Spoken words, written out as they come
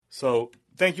So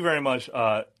thank you very much,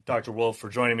 Dr. Wolff, for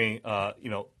joining me.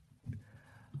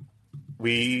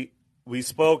 We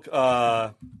spoke.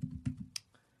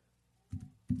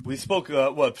 We spoke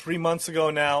 3 months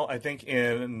ago now, I think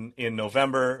in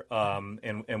November,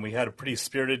 and we had a pretty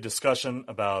spirited discussion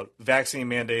about vaccine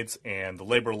mandates and the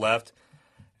labor left.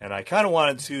 And I kind of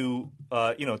wanted to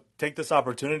take this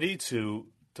opportunity to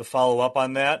follow up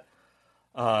on that,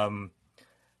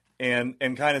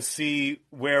 and kind of see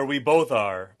where we both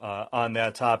are on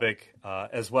that topic,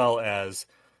 as well as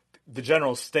the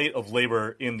general state of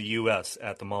labor in the U.S.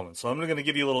 at the moment. So I'm going to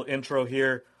give you a little intro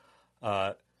here.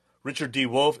 Richard D.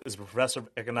 Wolff is a professor of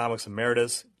economics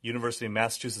emeritus, University of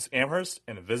Massachusetts Amherst,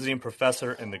 and a visiting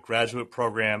professor in the graduate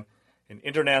program in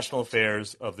international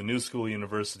affairs of the New School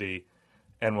University,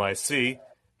 NYC.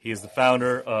 He is the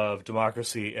founder of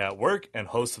Democracy at Work and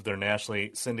host of their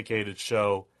nationally syndicated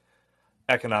show,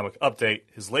 Economic Update.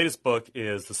 His latest book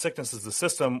is The Sickness is the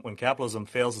System, When Capitalism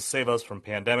Fails to Save Us from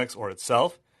Pandemics or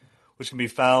Itself, which can be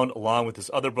found along with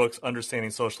his other books, Understanding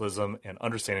Socialism and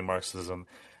Understanding Marxism.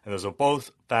 And those are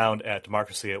both found at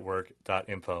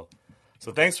democracyatwork.info.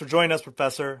 So thanks for joining us,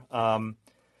 Professor. So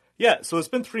it's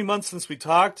been 3 months since we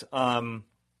talked, and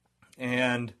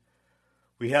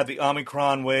we had the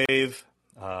Omicron wave.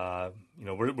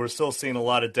 We're still seeing a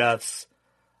lot of deaths,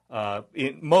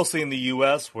 mostly in the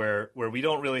U.S., where we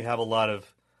don't really have a lot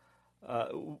of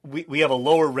we have a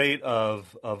lower rate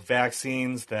of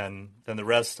vaccines than the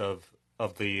rest of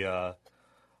the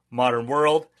modern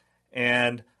world.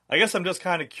 And I guess I'm just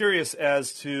kind of curious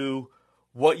as to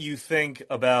what you think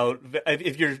about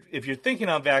if you're thinking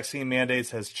on vaccine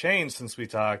mandates has changed since we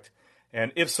talked,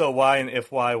 and if so, why, and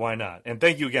if why not? And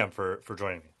thank you again for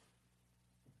joining me.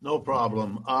 No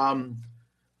problem.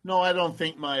 No, I don't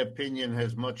think my opinion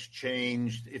has much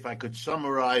changed. If I could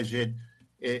summarize it,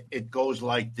 it goes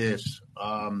like this.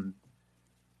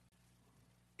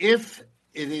 If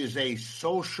it is a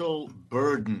social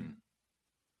burden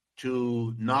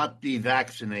to not be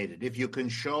vaccinated, if you can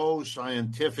show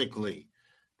scientifically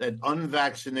that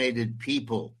unvaccinated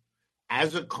people,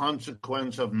 as a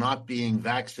consequence of not being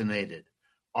vaccinated,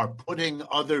 are putting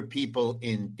other people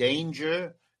in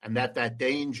danger, and that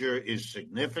danger is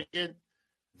significant,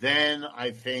 then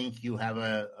I think you have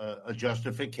a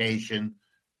justification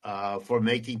for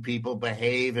making people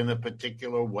behave in a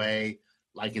particular way,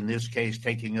 like in this case,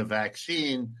 taking a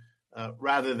vaccine,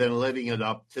 rather than leaving it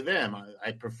up to them.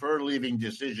 I prefer leaving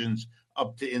decisions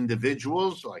up to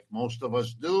individuals, like most of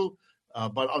us do,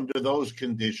 but under those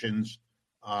conditions,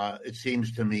 it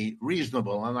seems to me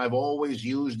reasonable. And I've always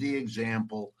used the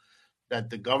example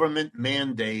that the government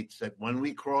mandates that when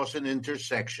we cross an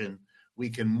intersection, we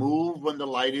can move when the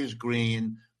light is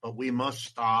green, but we must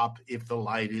stop if the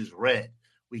light is red.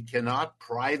 We cannot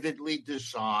privately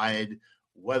decide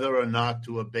whether or not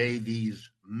to obey these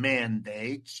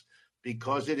mandates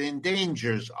because it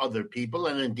endangers other people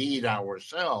and indeed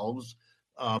ourselves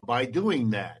by doing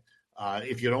that.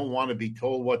 If you don't want to be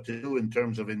told what to do in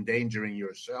terms of endangering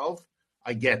yourself,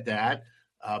 I get that.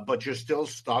 But you're still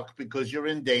stuck because you're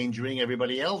endangering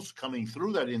everybody else coming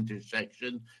through that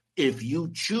intersection if you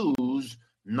choose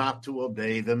not to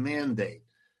obey the mandate.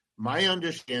 My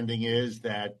understanding is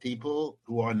that people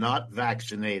who are not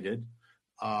vaccinated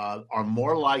are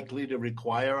more likely to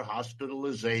require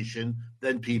hospitalization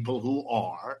than people who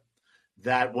are,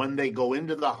 that when they go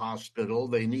into the hospital,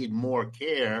 they need more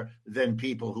care than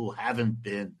people who haven't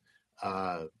been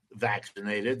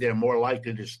vaccinated. They're more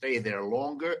likely to stay there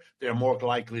longer. They're more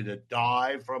likely to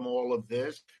die from all of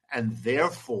this. And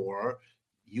therefore,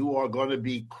 you are going to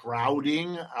be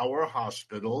crowding our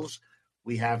hospitals.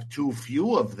 We have too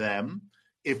few of them.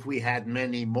 If we had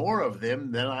many more of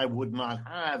them, then I would not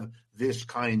have this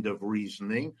kind of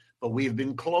reasoning. But we've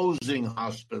been closing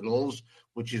hospitals,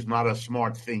 which is not a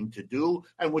smart thing to do,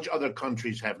 and which other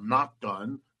countries have not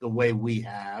done the way we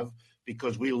have,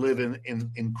 because we live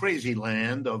in crazy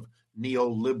land of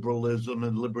neoliberalism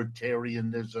and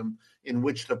libertarianism, in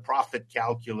which the profit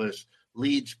calculus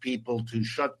leads people to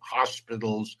shut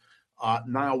hospitals.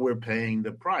 Now we're paying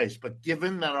the price. But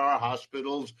given that our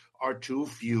hospitals are too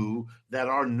few, that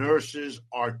our nurses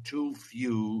are too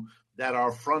few, that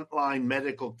our frontline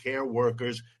medical care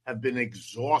workers have been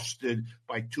exhausted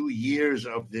by 2 years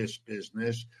of this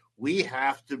business, we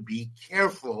have to be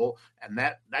careful. And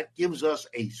that gives us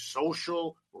a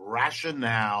social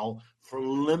rationale for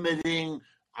limiting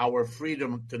our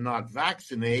freedom to not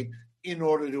vaccinate in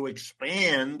order to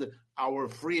expand our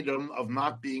freedom of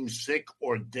not being sick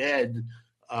or dead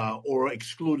or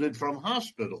excluded from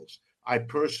hospitals. I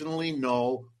personally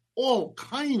know all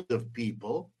kinds of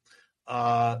people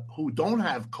who don't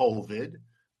have COVID,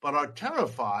 but are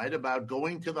terrified about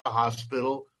going to the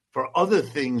hospital for other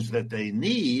things that they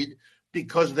need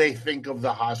because they think of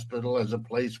the hospital as a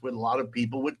place with a lot of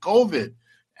people with COVID.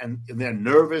 And they're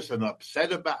nervous and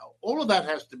upset about all of that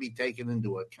has to be taken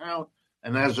into account.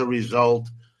 And as a result,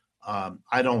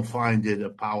 I don't find it a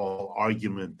powerful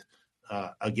argument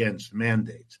against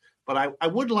mandates. But I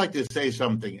would like to say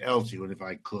something else, even if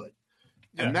I could.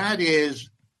 Yeah. And that is,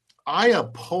 I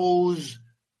oppose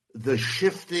the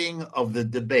shifting of the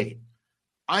debate.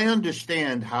 I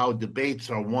understand how debates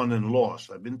are won and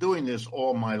lost. I've been doing this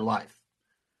all my life.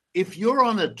 If you're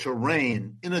on a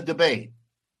terrain in a debate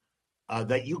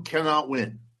that you cannot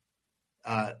win,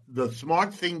 the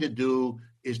smart thing to do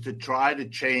is to try to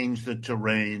change the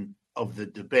terrain of the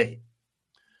debate.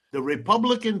 The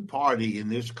Republican Party in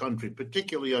this country,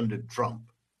 particularly under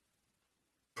Trump,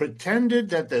 pretended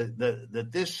that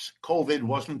that this COVID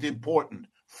wasn't important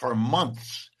for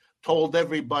months, told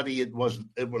everybody it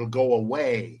will go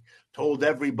away, told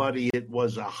everybody it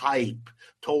was a hype,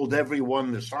 told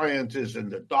everyone, the scientists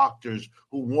and the doctors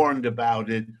who warned about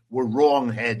it were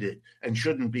wrong-headed and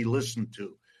shouldn't be listened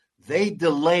to. They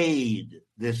delayed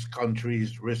this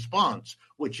country's response,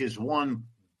 which is one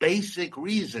basic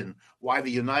reason why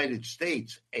the United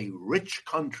States, a rich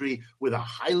country with a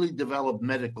highly developed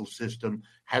medical system,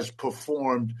 has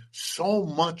performed so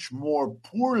much more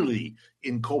poorly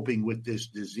in coping with this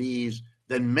disease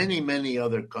than many, many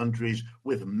other countries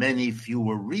with many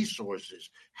fewer resources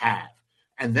have.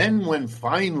 And then when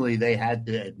finally they had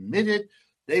to admit it,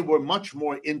 they were much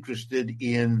more interested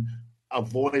in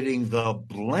avoiding the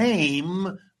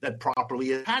blame that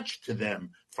properly attached to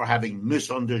them for having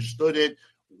misunderstood it,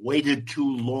 waited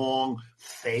too long,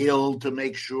 failed to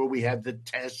make sure we had the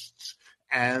tests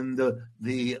and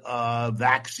the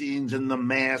vaccines and the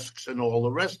masks and all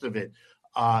the rest of it.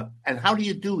 And how do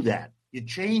you do that? You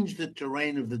change the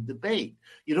terrain of the debate.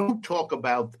 You don't talk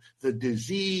about the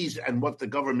disease and what the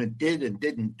government did and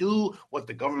didn't do, what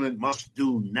the government must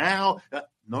do now.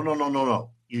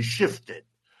 No. You shift it.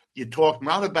 You talk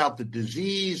not about the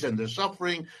disease and the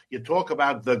suffering. You talk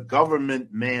about the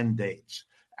government mandates.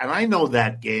 And I know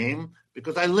that game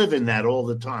because I live in that all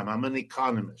the time. I'm an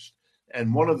economist.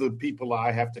 And one of the people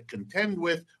I have to contend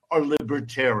with are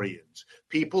libertarians,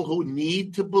 people who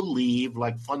need to believe,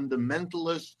 like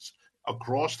fundamentalists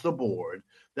across the board,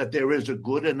 that there is a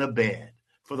good and a bad.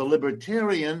 For the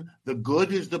libertarian, the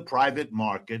good is the private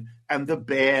market and the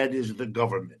bad is the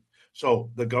government. So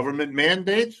the government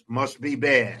mandates must be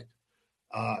bad.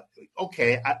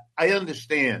 Okay, I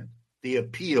understand the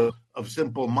appeal of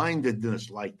simple-mindedness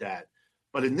like that.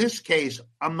 But in this case,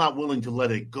 I'm not willing to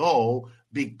let it go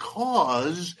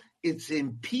because it's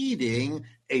impeding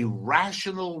a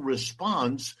rational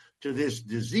response to this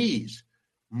disease.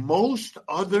 Most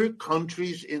other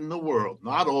countries in the world,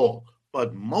 not all,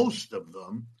 but most of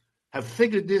them, have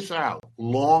figured this out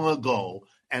long ago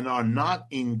and are not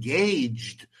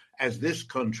engaged, as this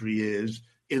country is,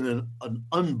 in an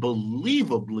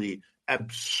unbelievably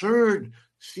absurd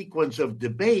sequence of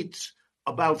debates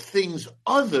about things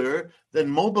other than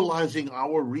mobilizing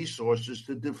our resources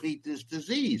to defeat this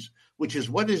disease, which is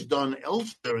what is done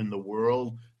elsewhere in the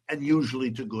world and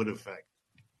usually to good effect.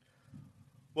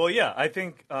 Well, yeah, I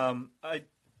think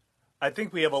I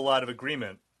think we have a lot of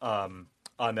agreement on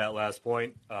that last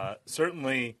point.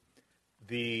 Certainly,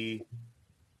 the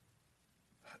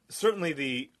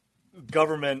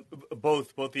government,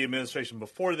 both the administration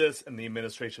before this and the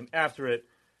administration after it,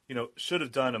 should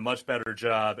have done a much better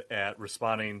job at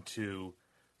responding to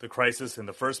the crisis in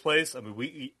the first place. I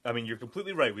mean, you're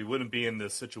completely right. We wouldn't be in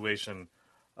this situation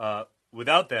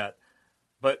without that.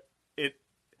 But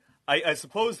I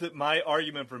suppose that my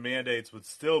argument for mandates would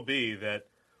still be that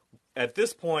at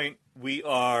this point we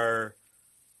are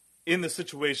in the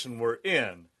situation we're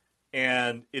in,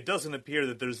 and it doesn't appear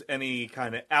that there's any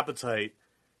kind of appetite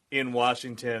in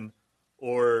Washington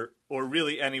or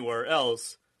really anywhere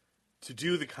else to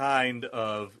do the kind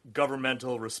of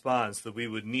governmental response that we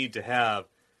would need to have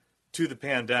to the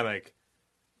pandemic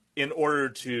in order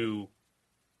to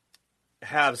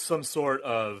have some sort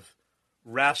of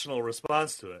rational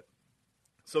response to it.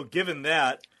 So given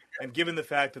that, and given the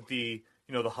fact that the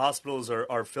hospitals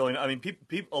are filling, I mean,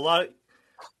 a lot of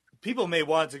people may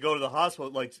want to go to the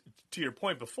hospital, like to your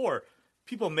point before,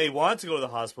 people may want to go to the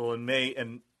hospital and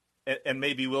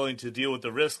may be willing to deal with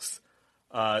the risks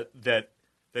that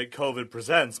COVID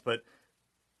presents, but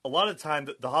a lot of time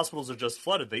the hospitals are just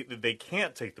flooded. They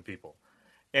can't take the people.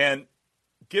 And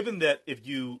given that if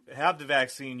you have the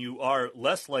vaccine, you are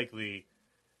less likely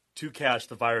to catch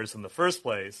the virus in the first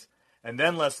place, and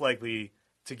then less likely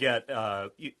to get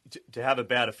to have a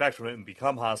bad effect from it and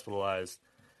become hospitalized,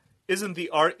 isn't the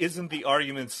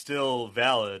argument still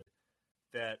valid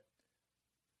that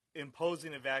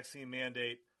imposing a vaccine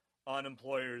mandate on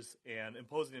employers and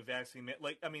imposing a vaccine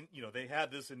they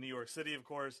had this in New York City, of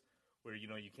course, where you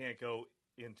can't go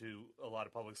into a lot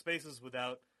of public spaces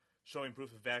without showing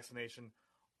proof of vaccination.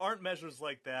 Aren't measures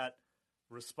like that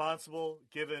responsible,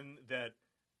 given that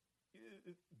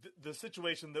the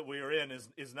situation that we are in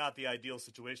is not the ideal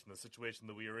situation? The situation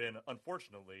that we are in,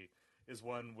 unfortunately, is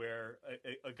one where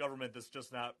a government that's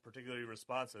just not particularly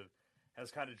responsive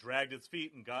has kind of dragged its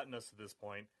feet and gotten us to this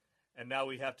point, and now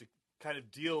we have to kind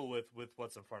of deal with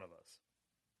what's in front of us.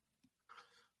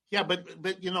 Yeah, but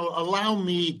allow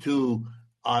me to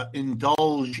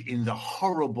indulge in the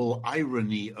horrible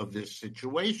irony of this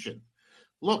situation.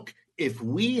 Look, if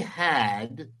we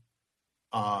had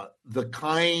the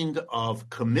kind of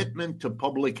commitment to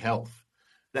public health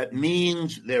that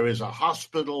means there is a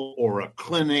hospital or a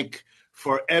clinic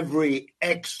for every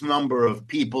X number of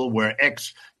people, where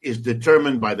X is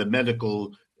determined by the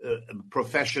medical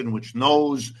profession, which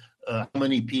knows how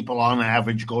many people on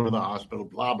average go to the hospital,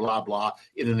 blah, blah, blah,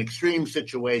 in an extreme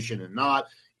situation and not.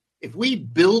 If we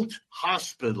built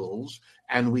hospitals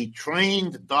and we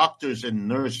trained doctors and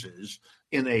nurses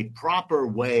in a proper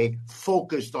way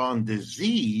focused on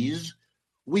disease,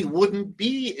 we wouldn't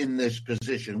be in this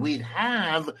position. We'd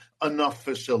have enough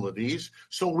facilities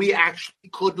so we actually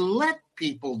could let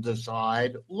people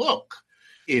decide, look,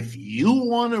 if you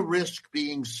want to risk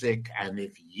being sick and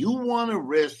if you want to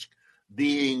risk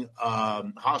being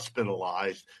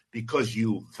hospitalized because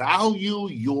you value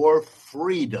your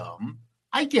freedom,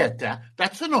 I get that.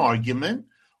 That's an argument.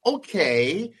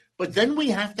 Okay, but then we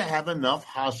have to have enough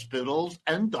hospitals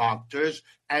and doctors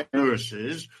and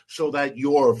nurses so that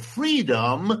your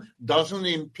freedom doesn't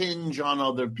impinge on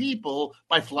other people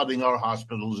by flooding our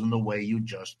hospitals in the way you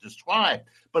just described.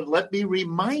 But let me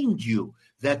remind you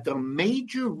that the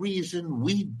major reason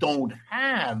we don't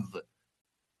have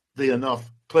enough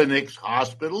clinics,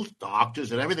 hospitals,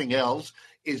 doctors, and everything else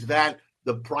is that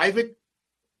the private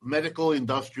medical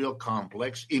industrial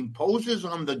complex imposes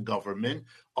on the government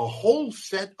a whole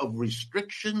set of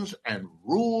restrictions and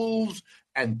rules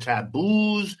and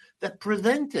taboos that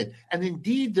prevent it. And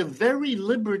indeed, the very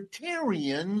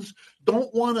libertarians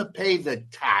don't want to pay the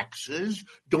taxes,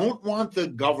 don't want the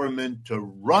government to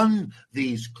run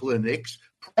these clinics.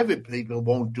 Private people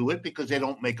won't do it because they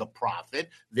don't make a profit.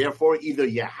 Therefore, either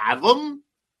you have them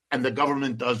and the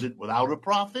government does it without a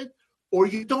profit, or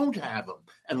you don't have them.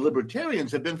 And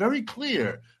libertarians have been very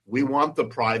clear. We want the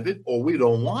private or we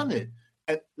don't want it.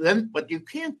 But you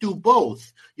can't do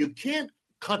both. You can't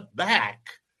cut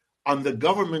back on the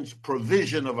government's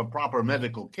provision of a proper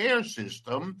medical care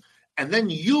system and then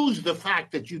use the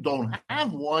fact that you don't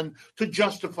have one to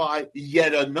justify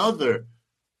yet another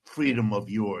freedom of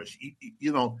yours.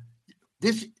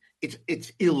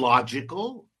 It's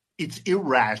illogical, it's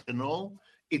irrational,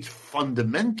 it's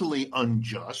fundamentally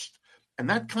unjust. And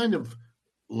that kind of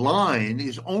line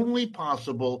is only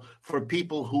possible for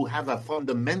people who have a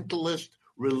fundamentalist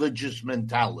religious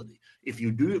mentality. If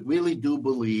you really do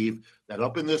believe that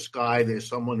up in the sky there's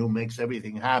someone who makes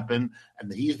everything happen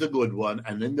and he's the good one,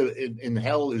 and in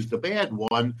hell is the bad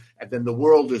one, and then the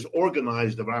world is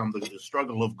organized around the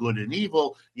struggle of good and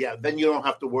evil, then you don't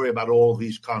have to worry about all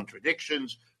these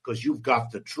contradictions because you've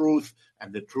got the truth,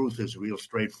 and the truth is real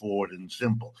straightforward and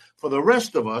simple. For the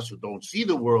rest of us who don't see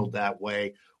the world that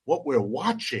way, what we're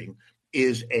watching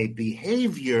is a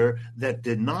behavior that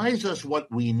denies us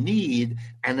what we need,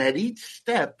 and at each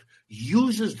step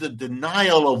uses the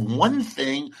denial of one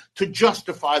thing to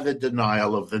justify the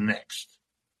denial of the next.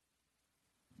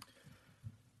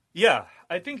 Yeah,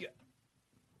 I think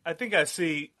I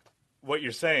see what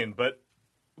you're saying, but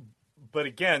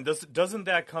again, doesn't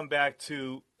that come back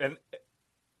to, and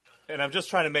I'm just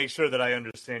trying to make sure that I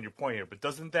understand your point here, but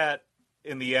doesn't that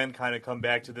in the end kind of come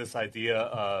back to this idea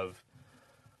of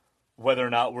whether or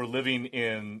not we're living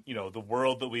in, the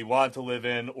world that we want to live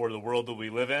in or the world that we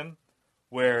live in,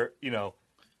 where,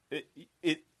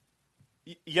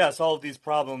 yes, all of these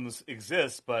problems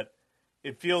exist, but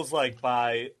it feels like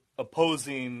by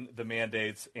opposing the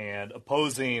mandates and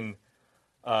opposing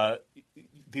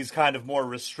these kind of more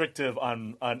restrictive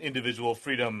on individual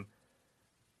freedom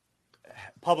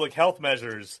public health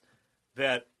measures,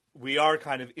 that we are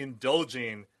kind of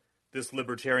indulging this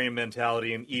libertarian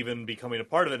mentality and even becoming a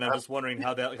part of it. And I'm just wondering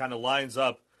how that kind of lines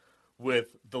up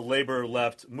with the labor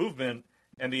left movement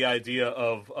and the idea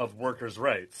of workers'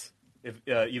 rights, if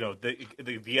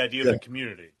the idea of the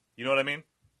community. You know what I mean?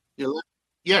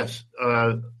 Yes.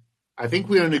 I think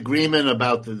we're in agreement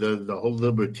about the whole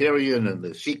libertarian and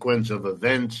the sequence of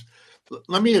events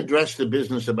Let me address the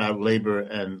business about labor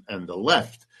and the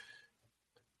left.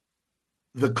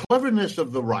 The cleverness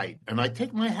of the right, and I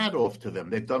take my hat off to them.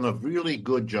 They've done a really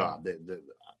good job.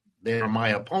 They are my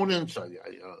opponents.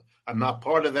 I'm not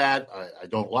part of that. I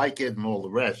don't like it and all the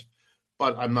rest.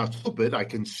 But I'm not stupid. I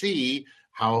can see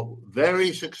how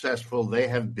very successful they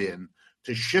have been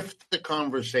to shift the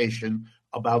conversation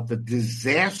about the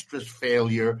disastrous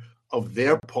failure of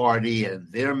their party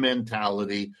and their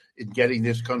mentality in getting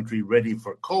this country ready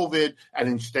for COVID, and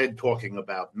instead talking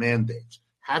about mandates.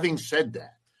 Having said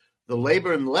that, the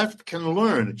labor and left can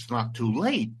learn. It's not too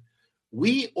late.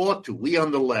 We on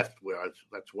the left,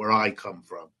 that's where I come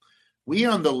from, we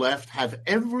on the left have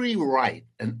every right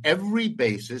and every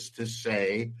basis to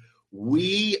say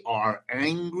we are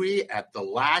angry at the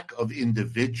lack of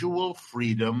individual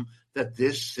freedom that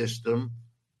this system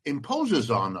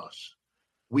imposes on us.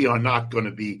 We are not going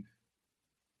to be,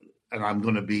 and I'm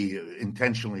going to be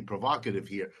intentionally provocative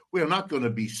here, we are not going to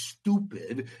be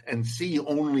stupid and see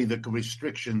only the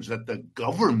restrictions that the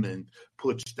government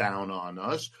puts down on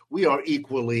us. We are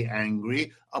equally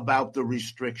angry about the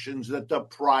restrictions that the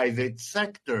private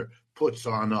sector puts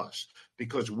on us,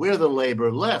 because we're the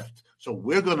labor left. So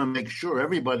we're going to make sure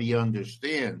everybody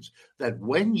understands that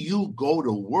when you go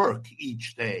to work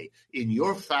each day in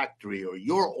your factory or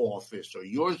your office or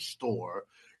your store,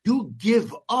 you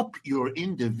give up your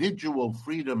individual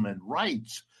freedom and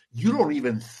rights. You don't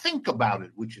even think about it,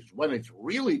 which is when it's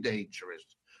really dangerous.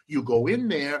 You go in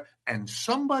there and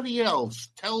somebody else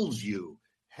tells you,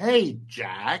 hey,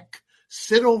 Jack,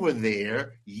 sit over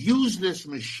there, use this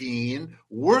machine,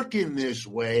 work in this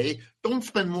way, don't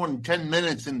spend more than 10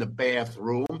 minutes in the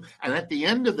bathroom. And at the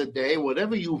end of the day,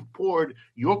 whatever you've poured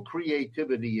your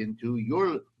creativity into,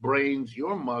 your brains,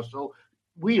 your muscle,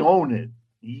 we own it.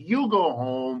 You go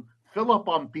home, fill up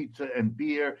on pizza and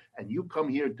beer, and you come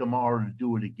here tomorrow to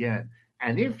do it again.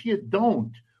 And if you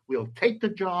don't, we'll take the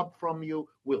job from you,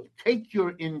 we'll take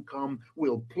your income,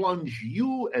 we'll plunge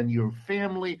you and your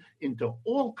family into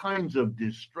all kinds of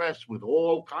distress with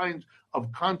all kinds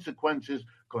of consequences,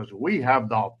 because we have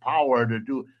the power to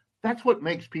do. That's what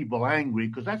makes people angry,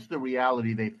 because that's the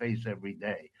reality they face every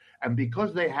day. And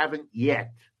because they haven't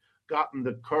yet gotten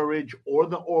the courage or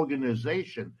the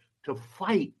organization to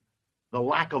fight the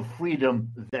lack of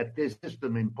freedom that this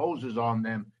system imposes on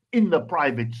them in the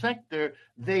private sector,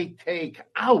 they take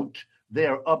out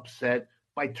their upset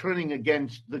by turning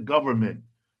against the government,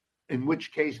 in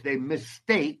which case they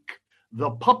mistake the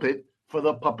puppet for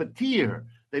the puppeteer.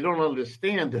 They don't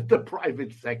understand that the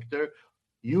private sector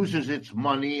uses its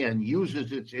money and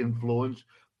uses its influence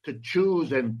to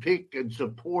choose and pick and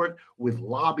support with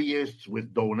lobbyists,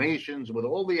 with donations, with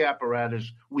all the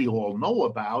apparatus we all know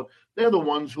about. They're the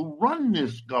ones who run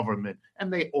this government,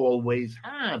 and they always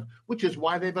have, which is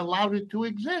why they've allowed it to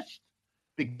exist,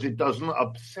 because it doesn't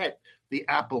upset the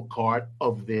apple cart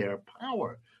of their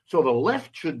power. So the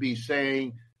left should be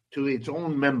saying to its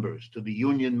own members, to the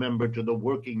union member, to the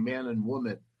working man and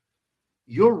woman,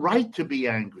 you're right to be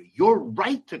angry. You're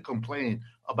right to complain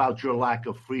about your lack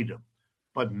of freedom.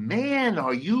 But man,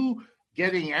 are you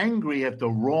getting angry at the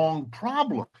wrong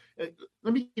problem?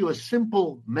 Let me give you a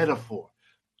simple metaphor.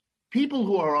 People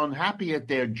who are unhappy at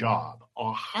their job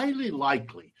are highly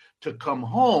likely to come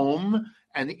home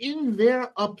and in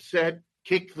their upset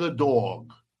kick the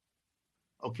dog.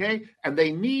 Okay? And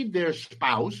they need their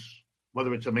spouse,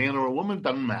 whether it's a man or a woman,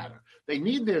 doesn't matter. They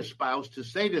need their spouse to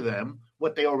say to them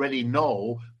what they already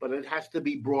know, but it has to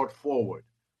be brought forward.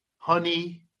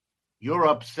 Honey, you're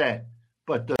upset,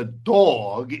 but the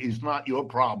dog is not your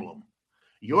problem.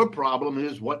 Your problem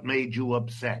is what made you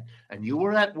upset. And you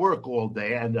were at work all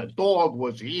day and the dog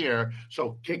was here,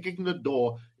 so kicking the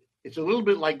door, it's a little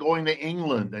bit like going to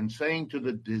England and saying to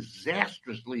the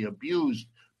disastrously abused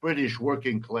British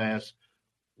working class,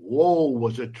 woe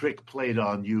was a trick played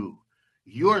on you.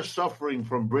 You're suffering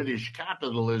from British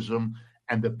capitalism,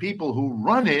 and the people who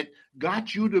run it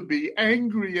got you to be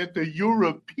angry at the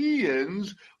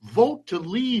Europeans, vote to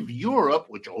leave Europe,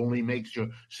 which only makes your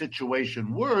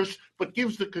situation worse, but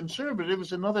gives the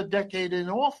conservatives another decade in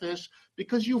office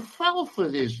because you fell for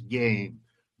this game.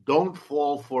 Don't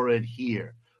fall for it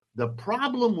here. The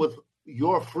problem with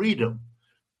your freedom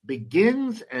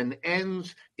begins and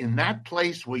ends in that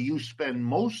place where you spend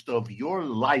most of your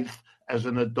life as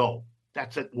an adult.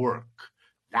 That's at work.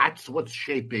 That's what's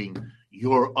shaping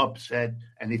your upset.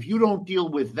 And if you don't deal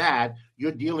with that,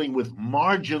 you're dealing with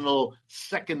marginal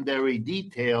secondary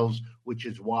details, which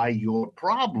is why your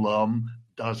problem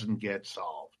doesn't get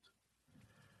solved.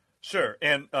 Sure.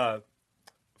 And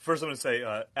first I'm going to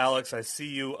say, Alex, I see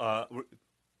you.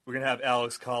 We're going to have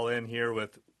Alex call in here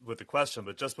with with the question,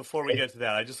 but just before we get to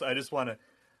that, I just want to.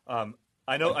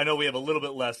 I know we have a little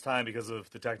bit less time because of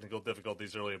the technical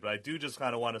difficulties earlier, but I do just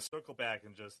kind of want to circle back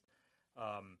and just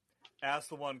ask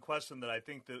the one question that I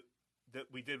think that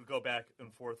we did go back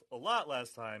and forth a lot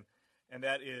last time, and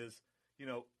that is,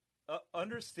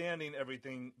 understanding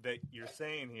everything that you're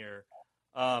saying here,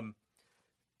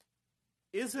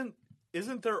 isn't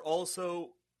there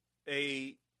also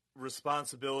a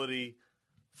responsibility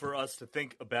for us to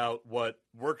think about what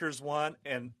workers want?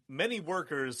 And many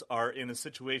workers are in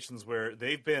situations where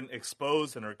they've been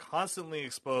exposed and are constantly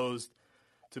exposed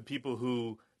to people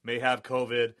who may have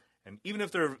COVID, and even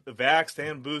if they're vaxxed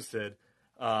and boosted,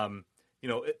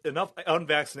 enough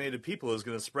unvaccinated people is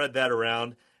going to spread that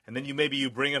around, and then maybe you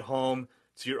bring it home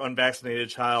to your unvaccinated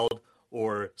child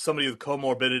or somebody with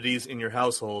comorbidities in your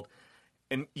household,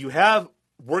 and you have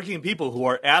working people who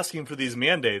are asking for these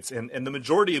mandates, and the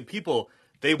majority of people,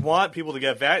 they want people to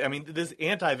get vaccinated. I mean, this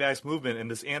anti-vax movement and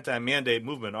this anti-mandate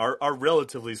movement are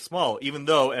relatively small, even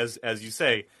though, as you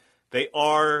say, they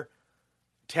are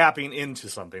tapping into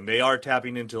something. They are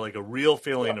tapping into like a real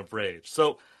feeling of rage.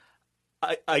 So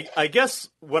I guess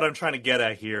what I'm trying to get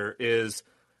at here is,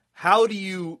 how do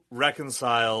you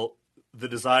reconcile the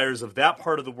desires of that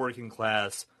part of the working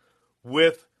class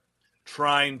with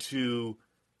trying to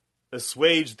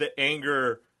assuage the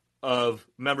anger of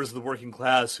members of the working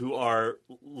class who are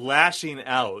lashing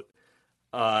out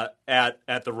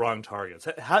at the wrong targets?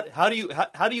 How do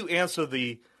you answer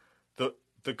the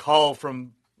call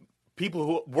from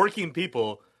working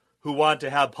people who want to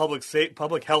have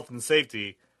public health and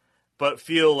safety, but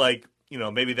feel like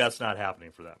maybe that's not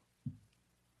happening for them?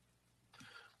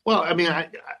 Well, I mean, I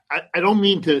don't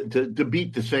mean to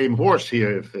beat the same horse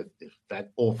here, if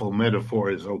that awful metaphor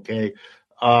is okay.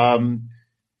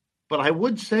 But I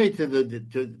would say to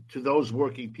those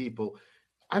working people,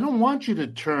 I don't want you to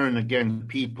turn against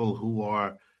people who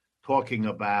are talking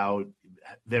about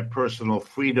their personal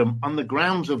freedom on the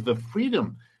grounds of the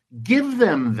freedom. Give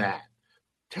them that.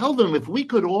 Tell them, if we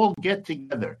could all get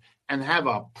together and have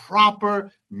a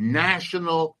proper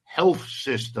national health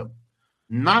system,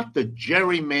 not the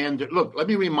gerrymander. Look, let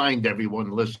me remind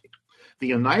everyone listening. The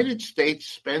United States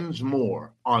spends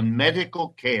more on medical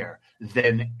care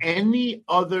than any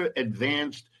other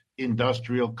advanced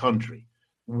industrial country.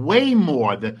 Way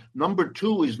more. The number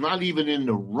two is not even in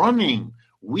the running.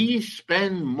 We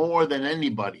spend more than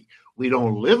anybody. We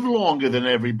don't live longer than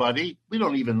everybody. We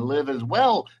don't even live as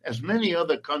well as many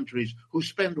other countries who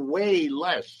spend way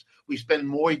less. We spend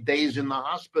more days in the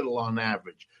hospital on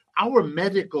average. Our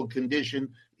medical condition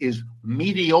is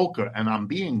mediocre, and I'm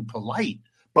being polite,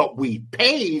 but we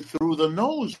pay through the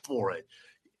nose for it.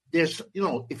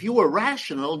 If you were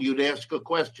rational, you'd ask a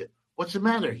question. What's the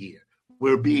matter here?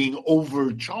 We're being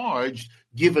overcharged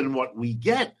given what we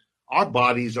get. Our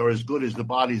bodies are as good as the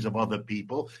bodies of other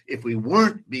people. If we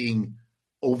weren't being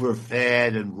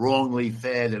overfed and wrongly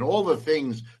fed and all the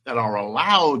things that are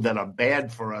allowed that are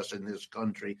bad for us in this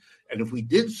country, and if we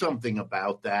did something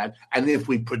about that, and if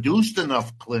we produced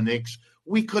enough clinics,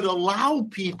 we could allow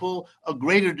people a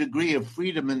greater degree of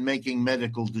freedom in making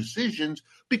medical decisions,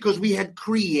 because we had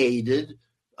created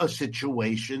a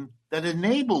situation that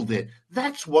enabled it.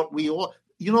 That's what we all,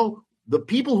 the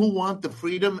people who want the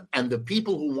freedom and the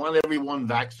people who want everyone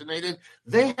vaccinated,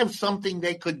 they have something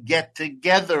they could get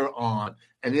together on.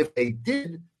 And if they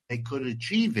did, they could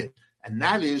achieve it. And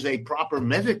that is a proper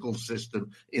medical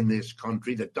system in this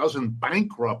country that doesn't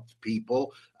bankrupt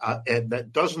people, and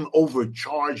that doesn't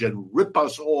overcharge and rip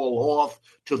us all off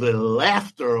to the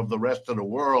laughter of the rest of the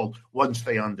world once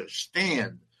they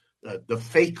understand the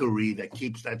fakery that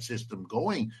keeps that system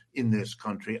going in this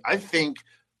country. I think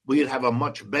we'd have a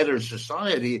much better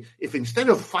society if, instead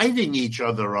of fighting each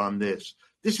other on this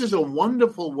is a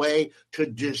wonderful way to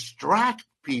distract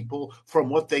people from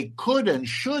what they could and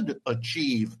should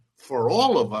achieve for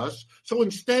all of us. So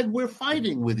instead, we're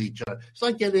fighting with each other. It's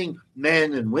like getting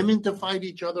men and women to fight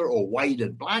each other, or white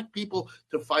and black people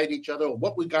to fight each other.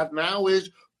 What we got now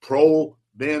is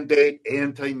pro-mandate,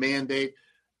 anti-mandate.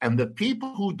 And the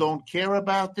people who don't care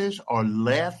about this are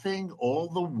laughing all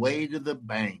the way to the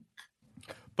bank.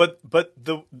 But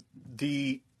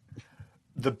the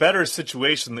better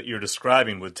situation that you're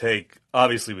describing would take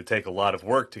a lot of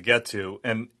work to get to,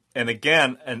 and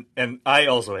again, and I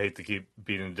also hate to keep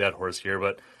beating a dead horse here,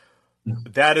 but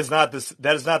that is not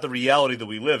the reality that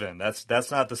we live in. That's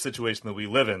not the situation that we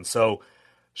live in. So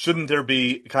shouldn't there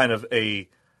be kind of a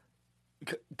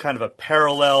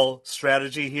parallel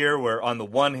strategy here, where on the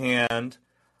one hand,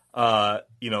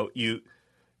 you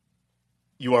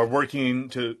are working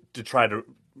to try to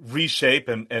reshape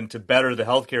and to better the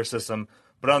healthcare system,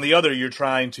 But on the other, you're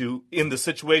trying to, in the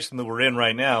situation that we're in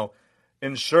right now,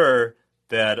 ensure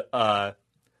that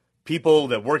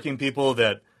working people,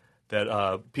 that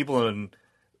people in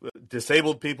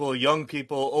disabled people, young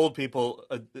people, old people,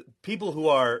 people who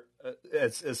are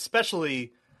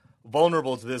especially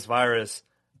vulnerable to this virus,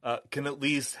 can at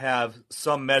least have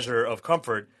some measure of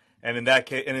comfort. And in that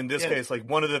case, and in this case, like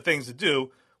one of the things to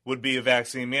do would be a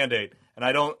vaccine mandate. And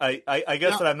I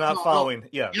guess that I'm not following.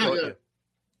 No,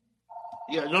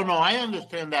 I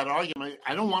understand that argument.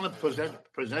 I don't want to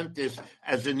present this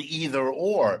as an either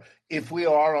or. If we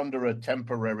are under a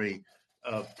temporary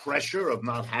pressure of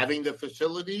not having the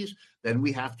facilities, then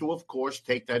we have to, of course,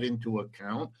 take that into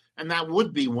account. And that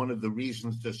would be one of the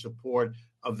reasons to support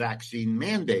a vaccine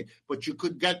mandate. But you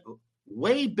could get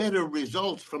way better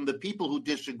results from the people who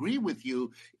disagree with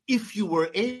you if you were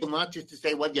able not just to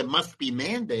say, well, you must be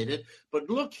mandated, but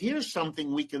look, here's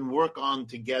something we can work on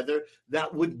together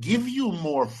that would give you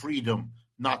more freedom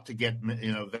not to get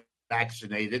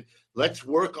vaccinated. Let's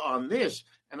work on this.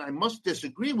 And I must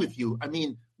disagree with you. I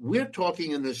mean, we're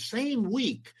talking in the same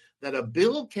week that a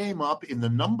bill came up in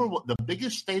the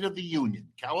biggest state of the union,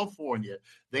 California.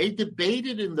 They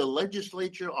debated in the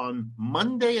legislature on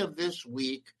Monday of this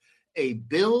week a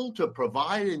bill to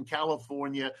provide in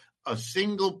California a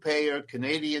single-payer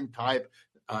Canadian-type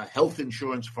health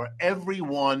insurance for every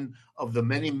one of the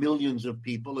many millions of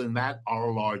people in that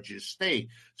our largest state.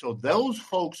 So those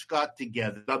folks got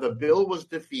together. Now, the bill was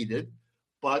defeated,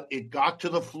 but it got to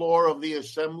the floor of the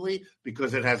assembly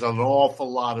because it has an awful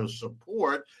lot of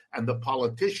support, and the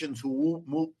politicians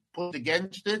who put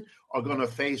against it are going to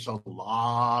face a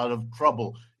lot of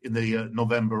trouble in the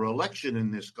November election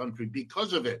in this country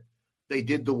because of it. They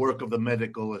did the work of the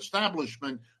medical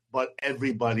establishment, but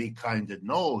everybody kind of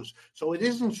knows. So it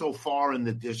isn't so far in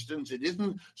the distance. It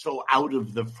isn't so out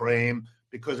of the frame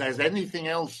because as anything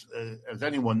else, as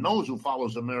anyone knows who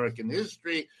follows American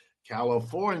history,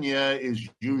 California is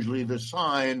usually the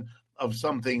sign of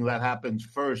something that happens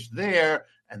first there,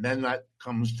 and then that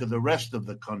comes to the rest of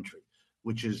the country,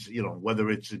 which is,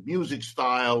 whether it's a music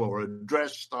style or a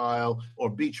dress style or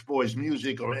Beach Boys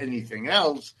music or anything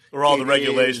else. Or all the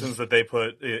regulations that they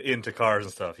put into cars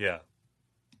and stuff, yeah.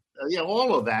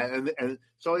 All of that. And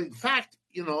so, in fact,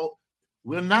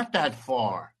 we're not that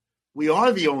far. We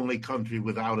are the only country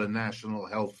without a national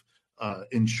health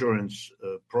insurance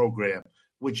program,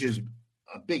 which is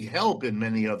a big help in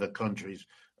many other countries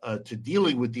to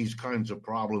dealing with these kinds of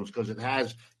problems because it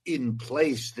has in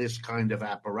place this kind of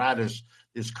apparatus,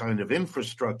 this kind of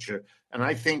infrastructure. And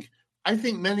I think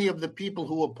many of the people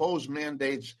who oppose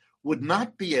mandates would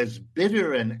not be as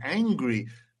bitter and angry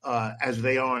as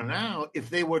they are now if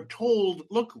they were told,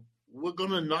 look, we're going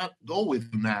to not go with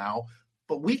you now,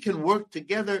 but we can work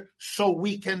together so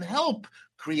we can help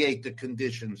create the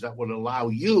conditions that would allow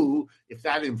you, if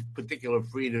that in particular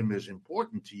freedom is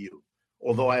important to you.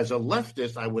 Although as a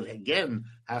leftist, I would again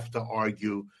have to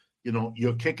argue,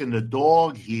 you're kicking the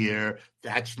dog here.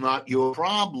 That's not your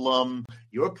problem.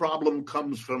 Your problem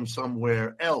comes from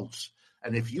somewhere else.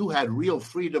 And if you had real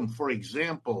freedom, for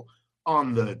example,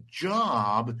 on the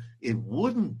job, it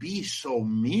wouldn't be so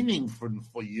meaningful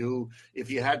for you if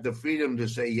you had the freedom to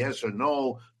say yes or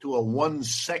no to a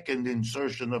 1-second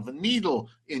insertion of a needle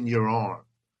in your arm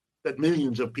that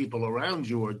millions of people around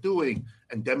you are doing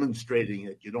and demonstrating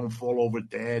it. You don't fall over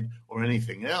dead or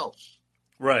anything else.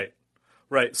 Right.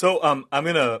 So I'm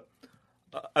gonna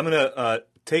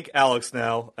take Alex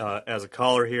now as a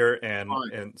caller here,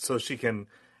 and so she can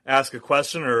ask a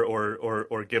question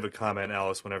or give a comment,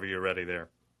 Alice, whenever you're ready there.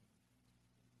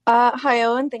 Hi,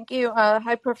 Owen. Thank you.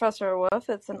 Hi, Professor Wolff.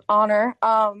 It's an honor.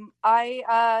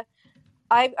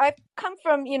 I've come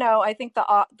from, I think the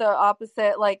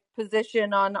opposite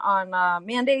position on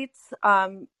mandates.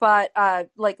 But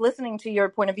listening to your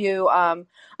point of view, I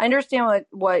understand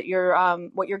what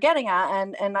you're getting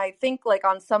at, and I think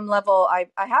on some level, I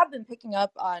have been picking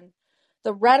up on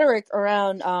the rhetoric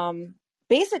around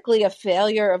basically a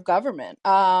failure of government.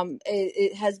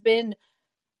 It has been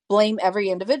blame every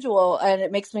individual, and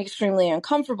it makes me extremely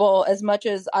uncomfortable as much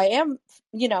as I am,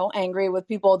 angry with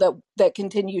people that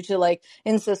continue to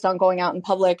insist on going out in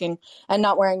public and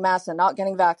not wearing masks and not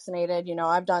getting vaccinated.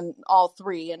 I've done all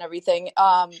three and everything.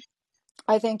 I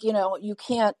think, you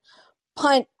can't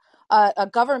punt a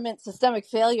government systemic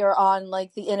failure on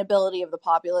the inability of the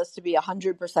populace to be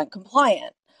 100%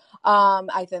 compliant.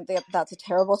 I think that's a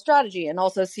terrible strategy. And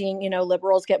also seeing,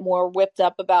 liberals get more whipped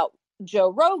up about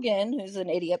Joe Rogan, who's an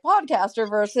idiot podcaster,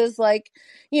 versus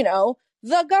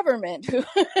the government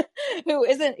who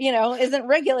isn't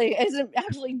regulating, isn't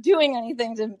actually doing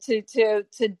anything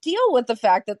to deal with the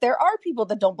fact that there are people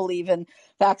that don't believe in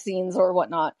vaccines or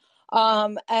whatnot.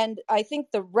 And I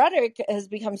think the rhetoric has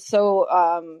become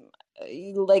so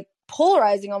like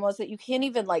polarizing almost that you can't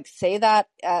even like say that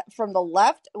from the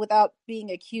left without being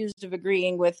accused of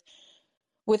agreeing with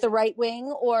the right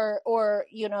wing, or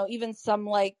even some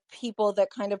like people that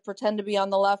kind of pretend to be on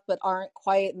the left but aren't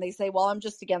quite, and they say, well, I'm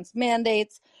just against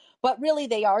mandates, but really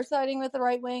they are siding with the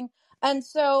right wing. And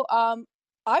so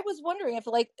I was wondering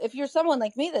if you're someone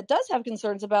like me that does have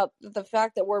concerns about the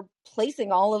fact that we're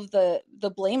placing all of the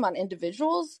blame on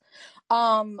individuals,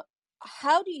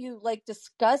 how do you like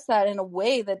discuss that in a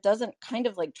way that doesn't kind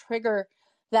of like trigger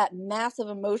that massive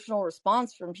emotional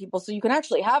response from people, so you can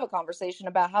actually have a conversation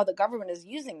about how the government is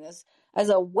using this as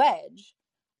a wedge,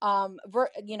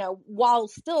 while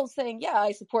still saying, yeah,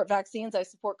 I support vaccines, I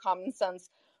support common sense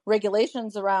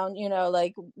regulations around,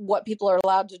 like what people are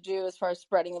allowed to do as far as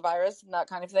spreading the virus and that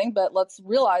kind of thing. But let's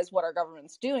realize what our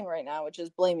government's doing right now, which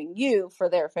is blaming you for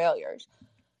their failures.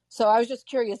 So I was just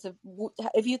curious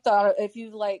if you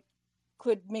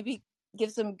could maybe give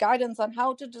some guidance on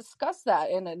how to discuss that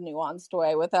in a nuanced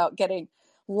way without getting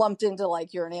lumped into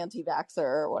like you're an anti-vaxxer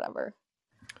or whatever.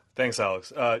 Thanks,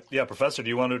 Alex. Yeah, Professor, do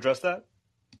you want to address that?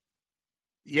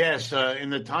 Yes, in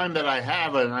the time that I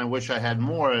have, and I wish I had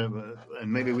more, and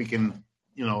maybe we can,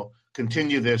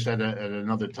 continue this at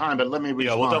another time. But let me respond.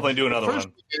 Yeah, we'll definitely do another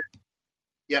one.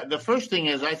 The first thing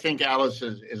is I think Alice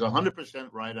is 100%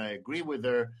 right. I agree with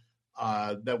her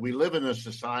that we live in a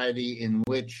society in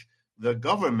which the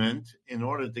government, in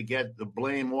order to get the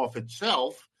blame off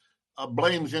itself,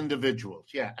 blames individuals.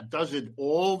 Yeah, it does it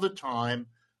all the time.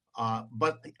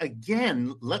 But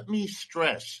again, let me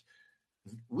stress,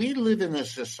 we live in a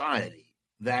society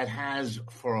that has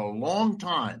for a long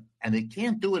time, and it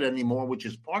can't do it anymore, which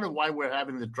is part of why we're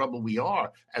having the trouble we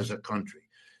are as a country.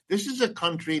 This is a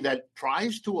country that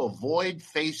tries to avoid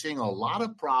facing a lot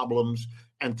of problems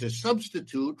and to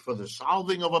substitute for the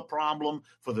solving of a problem,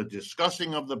 for the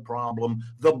discussing of the problem,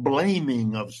 the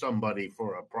blaming of somebody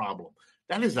for a problem.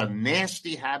 That is a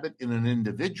nasty habit in an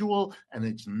individual, and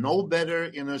it's no better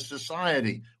in a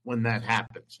society when that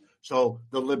happens. So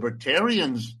the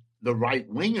libertarians, the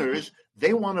right-wingers,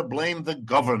 they want to blame the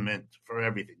government for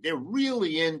everything. They're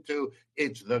really into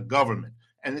it's the government.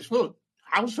 And it's, look,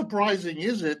 how surprising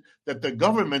is it that the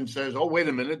government says, oh, wait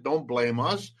a minute, don't blame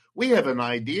us. We have an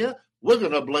idea. We're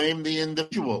going to blame the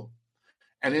individual.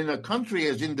 And in a country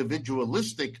as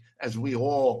individualistic as we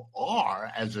all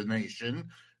are as a nation,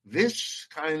 this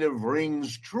kind of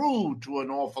rings true to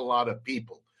an awful lot of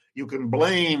people. You can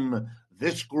blame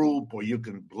this group or you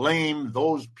can blame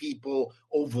those people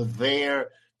over there.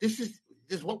 This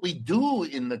is what we do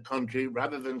in the country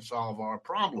rather than solve our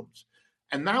problems.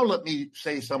 And now let me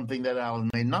say something that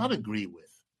Alan may not agree with.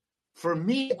 For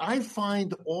me, I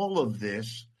find all of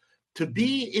this to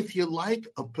be, if you like,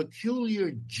 a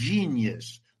peculiar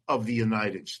genius of the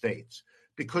United States,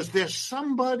 because there's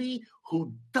somebody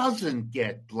who doesn't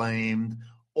get blamed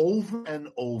over and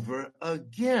over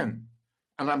again.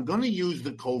 And I'm going to use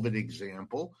the COVID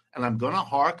example, and I'm going to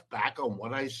hark back on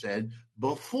what I said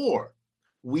before.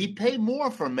 We pay more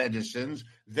for medicines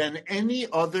than any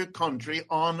other country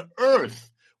on earth.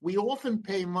 We often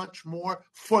pay much more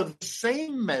for the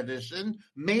same medicine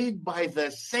made by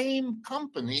the same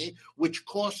company, which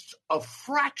costs a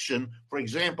fraction. For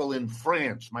example, in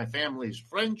France, my family's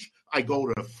French. I go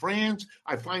to France.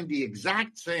 I find the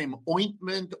exact same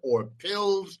ointment or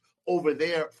pills over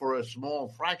there for a small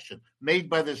fraction,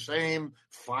 made by the same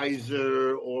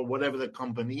Pfizer or whatever the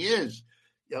company is.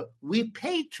 We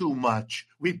pay too much.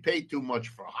 We pay too much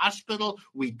for hospital.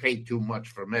 We pay too much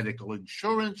for medical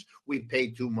insurance. We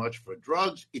pay too much for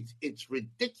drugs. It's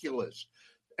ridiculous.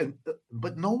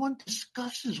 But no one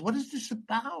discusses, what is this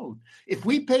about? If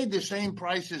we paid the same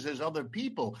prices as other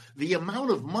people, the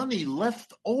amount of money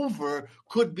left over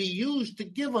could be used to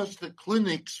give us the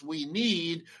clinics we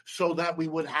need so that we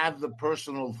would have the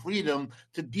personal freedom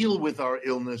to deal with our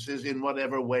illnesses in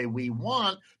whatever way we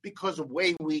want, because the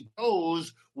way we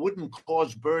chose wouldn't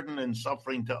cause burden and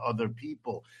suffering to other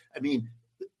people. I mean,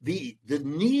 the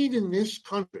need in this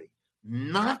country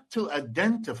not to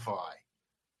identify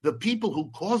the people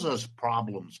who cause us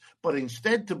problems, but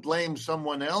instead to blame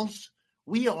someone else,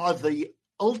 we are the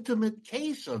ultimate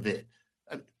case of it.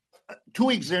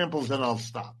 Two examples, and I'll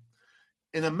stop.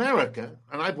 In America,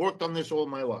 and I've worked on this all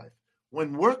my life,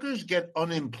 when workers get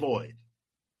unemployed,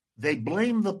 they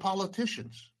blame the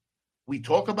politicians. We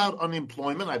talk about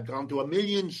unemployment. I've gone to 1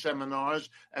 million seminars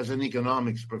as an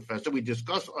economics professor. We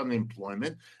discuss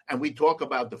unemployment, and we talk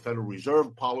about the Federal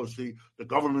Reserve policy, the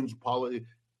government's policy.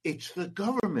 It's the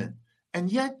government. And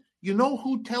yet, you know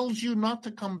who tells you not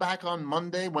to come back on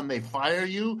Monday when they fire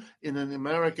you in an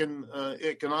American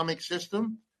economic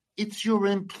system? It's your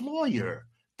employer.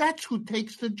 That's who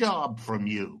takes the job from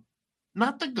you.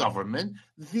 Not the government,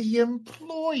 the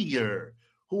employer,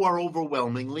 who are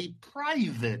overwhelmingly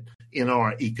private in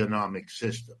our economic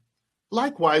system.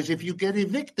 Likewise, if you get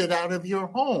evicted out of your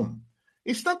home,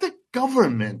 it's not the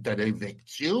government that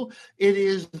evicts you. It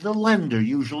is the lender,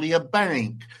 usually a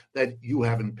bank, that you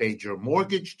haven't paid your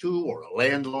mortgage to, or a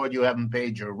landlord you haven't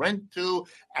paid your rent to,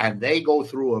 and they go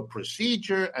through a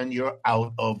procedure and you're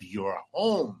out of your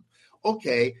home.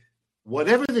 Okay,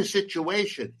 whatever the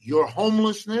situation, your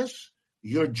homelessness,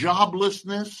 your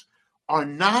joblessness are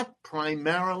not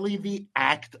primarily the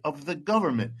act of the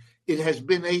government. It has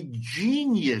been a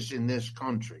genius in this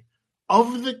country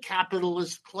of the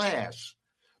capitalist class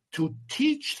to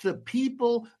teach the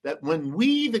people that when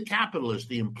we, the capitalist,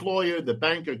 the employer, the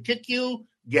banker, kick you,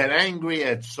 get angry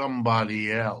at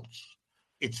somebody else.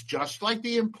 It's just like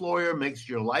the employer makes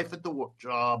your life at the work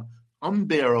job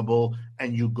unbearable,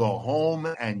 and you go home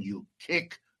and you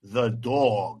kick the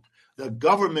dog. The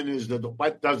government is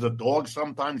but does the dog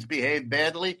sometimes behave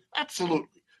badly?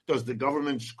 Absolutely. Does the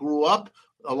government screw up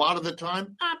a lot of the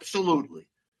time? Absolutely.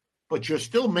 But you're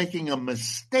still making a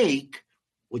mistake,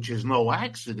 which is no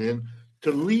accident,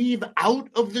 to leave out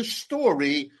of the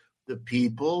story the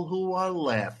people who are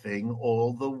laughing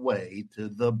all the way to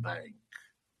the bank.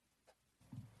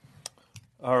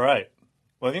 All right.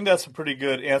 Well, I think that's a pretty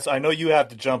good answer. I know you have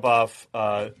to jump off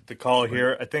the call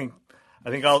here. I think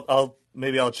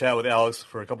I'll chat with Alex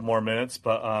for a couple more minutes.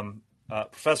 But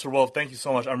Professor Wolff, thank you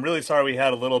so much. I'm really sorry we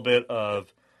had a little bit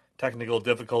of technical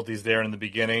difficulties there in the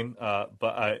beginning,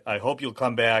 but I hope you'll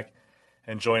come back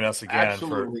and join us again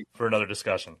for another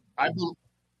discussion.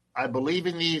 I believe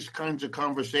in these kinds of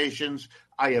conversations.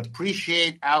 I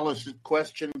appreciate Alice's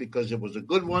question because it was a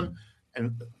good one,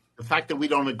 and the fact that we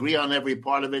don't agree on every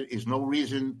part of it is no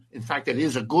reason. In fact, it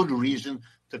is a good reason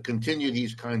to continue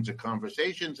these kinds of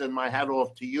conversations. And my hat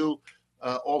off to you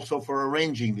also for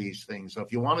arranging these things. So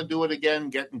if you want to do it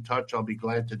again, get in touch. I'll be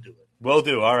glad to do it. Will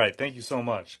do. All right. Thank you so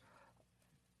much.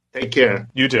 Take care.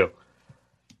 You too.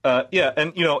 Yeah.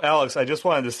 And, Alex, I just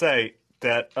wanted to say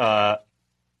that, I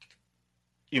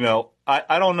don't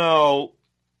know.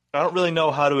 I don't really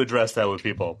know how to address that with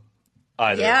people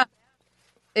either. Yeah.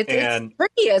 It's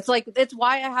tricky. It's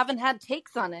why I haven't had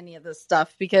takes on any of this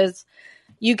stuff, because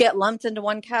you get lumped into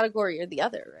one category or the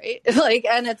other, right?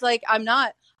 And it's like,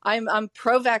 I'm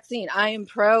pro-vaccine. I am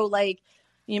pro,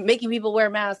 making people wear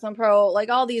masks. I'm pro,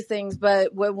 all these things.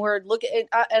 But when we're looking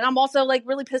at, and I'm also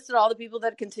really pissed at all the people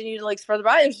that continue to spread the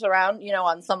virus around,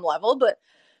 on some level. But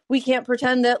we can't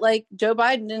pretend that Joe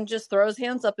Biden didn't just throw his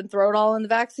hands up and throw it all in the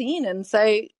vaccine and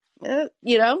say,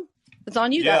 it's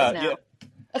on you guys now.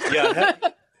 Yeah.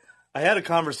 I had a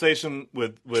conversation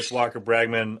with Walker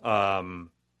Bragman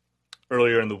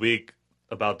earlier in the week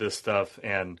about this stuff,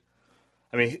 and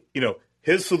I mean,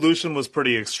 his solution was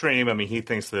pretty extreme. I mean, he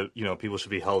thinks that people should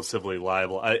be held civilly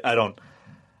liable. I don't.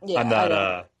 Yeah, I'm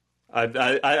not.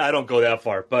 I don't go that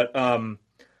far, but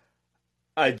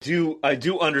I do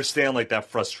understand that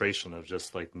frustration of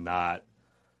just not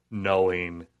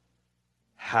knowing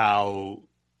how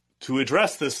to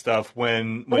address this stuff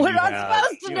when we're not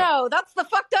supposed to know. That's the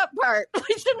fucked up part.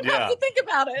 We shouldn't have to think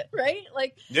about it, right?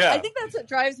 I think that's what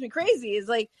drives me crazy is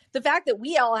the fact that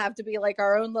we all have to be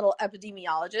our own little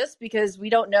epidemiologists, because we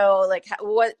don't know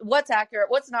what's accurate,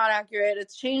 what's not accurate.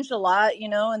 It's changed a lot,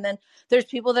 and then there's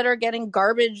people that are getting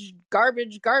garbage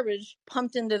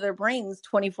pumped into their brains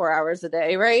 24 hours a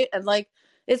day, right? And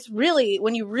it's really,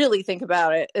 when you really think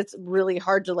about it, it's really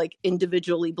hard to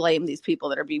individually blame these people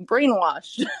that are being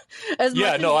brainwashed. I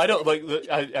don't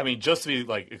I mean, just to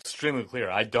be extremely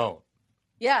clear, I don't.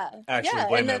 Yeah, actually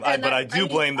blame them, but I do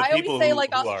blame the people who say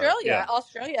Australia. Who are, yeah.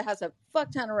 Australia has a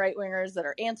fuck ton of right wingers that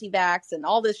are anti-vax and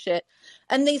all this shit,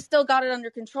 and they still got it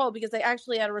under control because they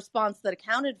actually had a response that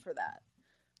accounted for that.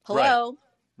 Hello,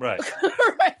 right?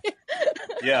 Right.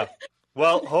 Yeah.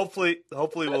 Well, hopefully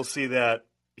we'll see that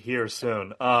here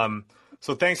soon.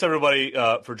 So thanks everybody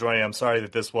for joining. I'm sorry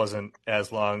that this wasn't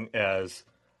as long as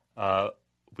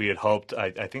we had hoped.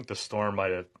 I think the storm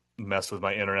might have messed with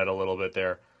my internet a little bit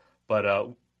there,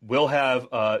 but we'll have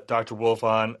Dr. Wolff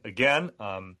on again.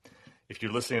 If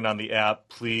you're listening on the app,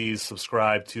 please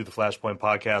subscribe to the Flashpoint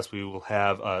Podcast. We will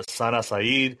have Sana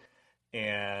Saeed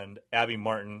and Abby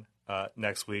Martin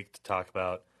next week to talk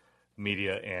about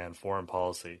media and foreign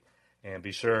policy. And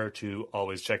be sure to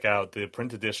always check out the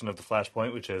print edition of the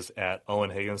Flashpoint, which is at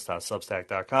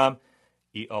owenhiggins.substack.com,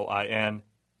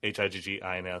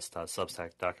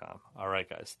 EOINHIGGINS.substack.com. All right,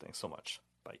 guys. Thanks so much.